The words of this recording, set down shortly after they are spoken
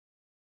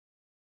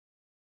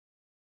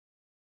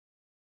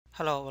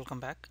Hello, welcome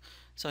back.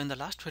 So in the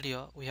last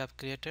video we have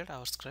created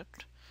our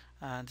script,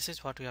 and this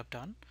is what we have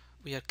done.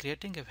 We are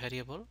creating a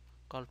variable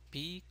called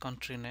p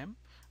country name,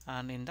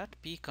 and in that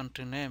p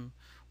country name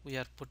we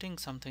are putting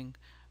something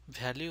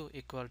value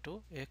equal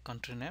to a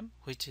country name,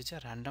 which is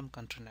a random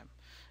country name,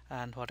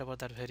 and whatever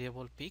that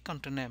variable p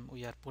country name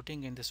we are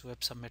putting in this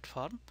web submit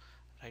form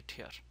right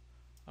here.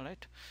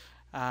 Alright,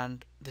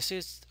 and this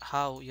is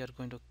how you are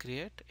going to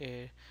create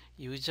a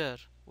user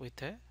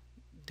with a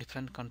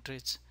different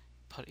countries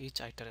for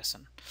each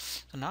iteration.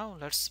 So now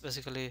let's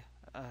basically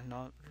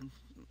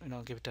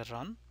give it a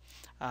run,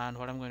 and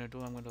what I'm going to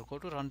do, I'm going to go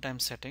to runtime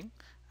setting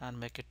and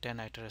make it 10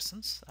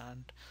 iterations,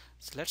 and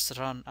so let's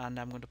run, and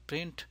I'm going to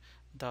print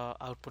the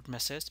output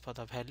message for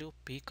the value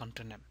p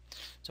country name.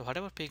 So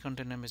whatever p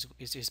country name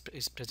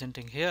is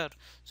presenting here,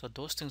 so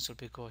those things will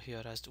be go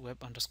here as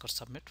web underscore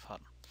submit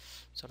form.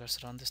 So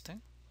let's run this thing.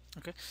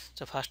 Okay,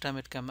 so first time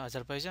it came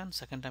Azerbaijan,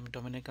 second time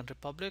Dominican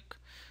Republic,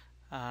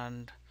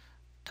 and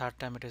third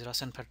time it is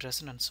Russian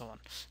Federation, and so on.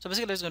 So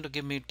basically it's going to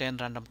give me 10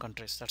 random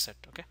countries. That's it.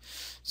 Okay,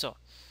 so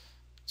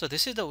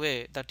this is the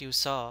way that you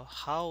saw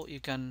how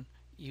you can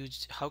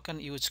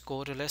use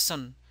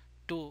correlation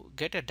to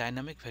get a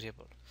dynamic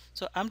variable.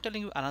 So I'm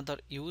telling you another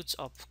use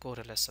of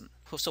correlation.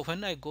 So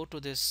when I go to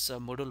this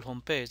Moodle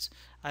homepage,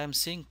 I am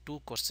seeing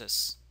two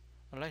courses.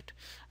 Alright,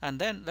 and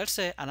then let's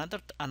say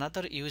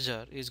another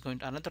user is going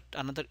to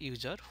another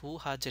user who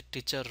has a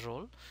teacher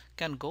role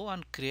can go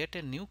and create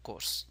a new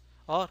course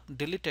or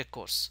delete a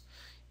course.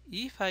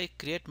 If I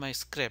create my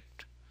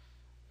script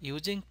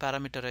using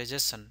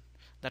parameterization,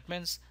 that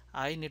means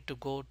I need to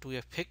go to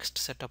a fixed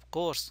set of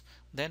course,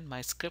 then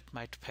my script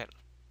might fail.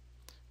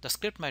 The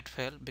script might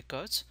fail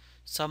because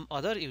some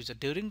other user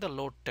during the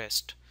load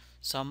test,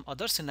 some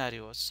other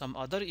scenarios, some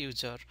other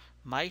user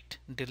might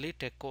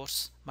delete a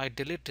course, might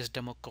delete this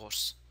demo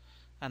course,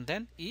 and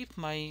then if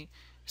my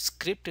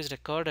script is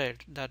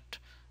recorded that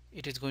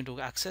it is going to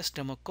access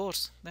demo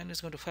course, then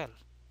it's going to fail,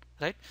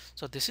 right?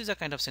 So this is a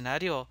kind of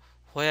scenario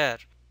where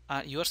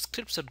your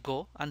script should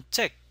go and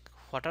check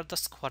what are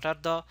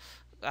the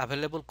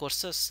available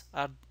courses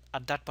at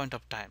that point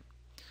of time.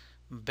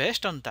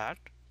 Based on that,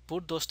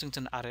 put those things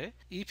in array.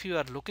 If you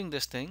are looking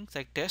this thing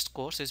like test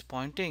course is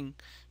pointing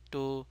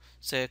to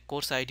say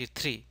course ID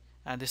 3,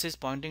 and this is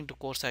pointing to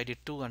course ID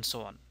 2, and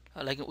so on.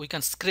 Like we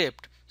can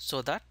script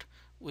so that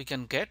we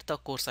can get the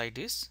course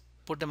IDs,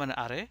 put them in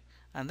an array,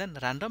 and then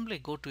randomly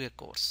go to a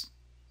course.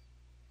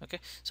 Okay,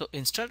 so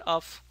instead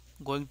of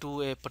going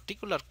to a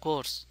particular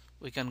course,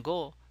 we can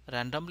go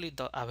randomly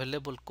the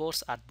available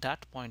course at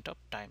that point of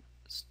time.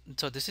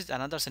 So this is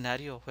another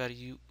scenario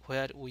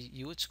where we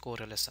use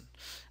correlation,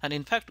 and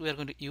in fact we are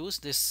going to use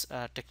this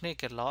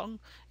technique a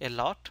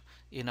lot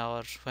in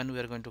our when we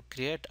are going to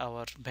create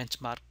our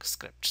benchmark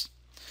scripts.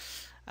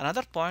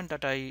 Another point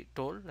that I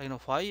told,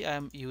 why I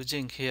am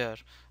using here,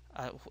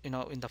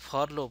 in the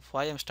for loop,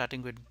 why I'm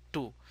starting with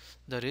 2.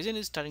 The reason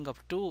is starting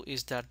of 2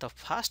 is that the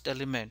first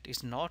element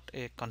is not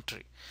a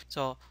country.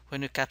 So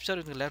when we capture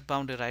in the left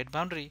boundary, right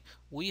boundary,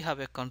 we have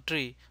a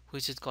country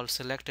which is called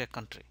select a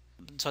country.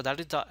 So that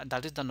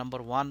is the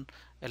number 1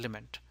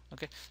 element.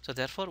 Okay, so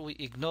therefore we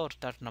ignore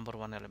that number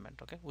 1 element.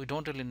 Okay, we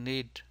don't really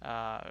need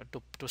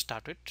to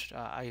start with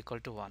I equal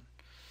to 1.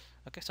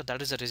 Okay, so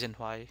that is the reason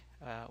why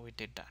we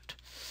did that.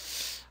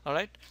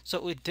 Alright,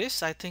 so with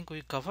this I think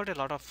we covered a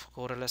lot of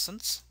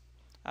correlations,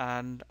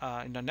 and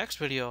in the next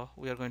video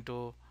we are going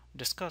to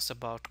discuss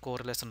about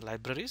correlation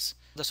libraries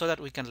so that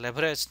we can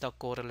leverage the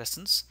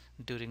correlations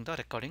during the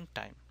recording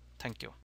time. Thank you.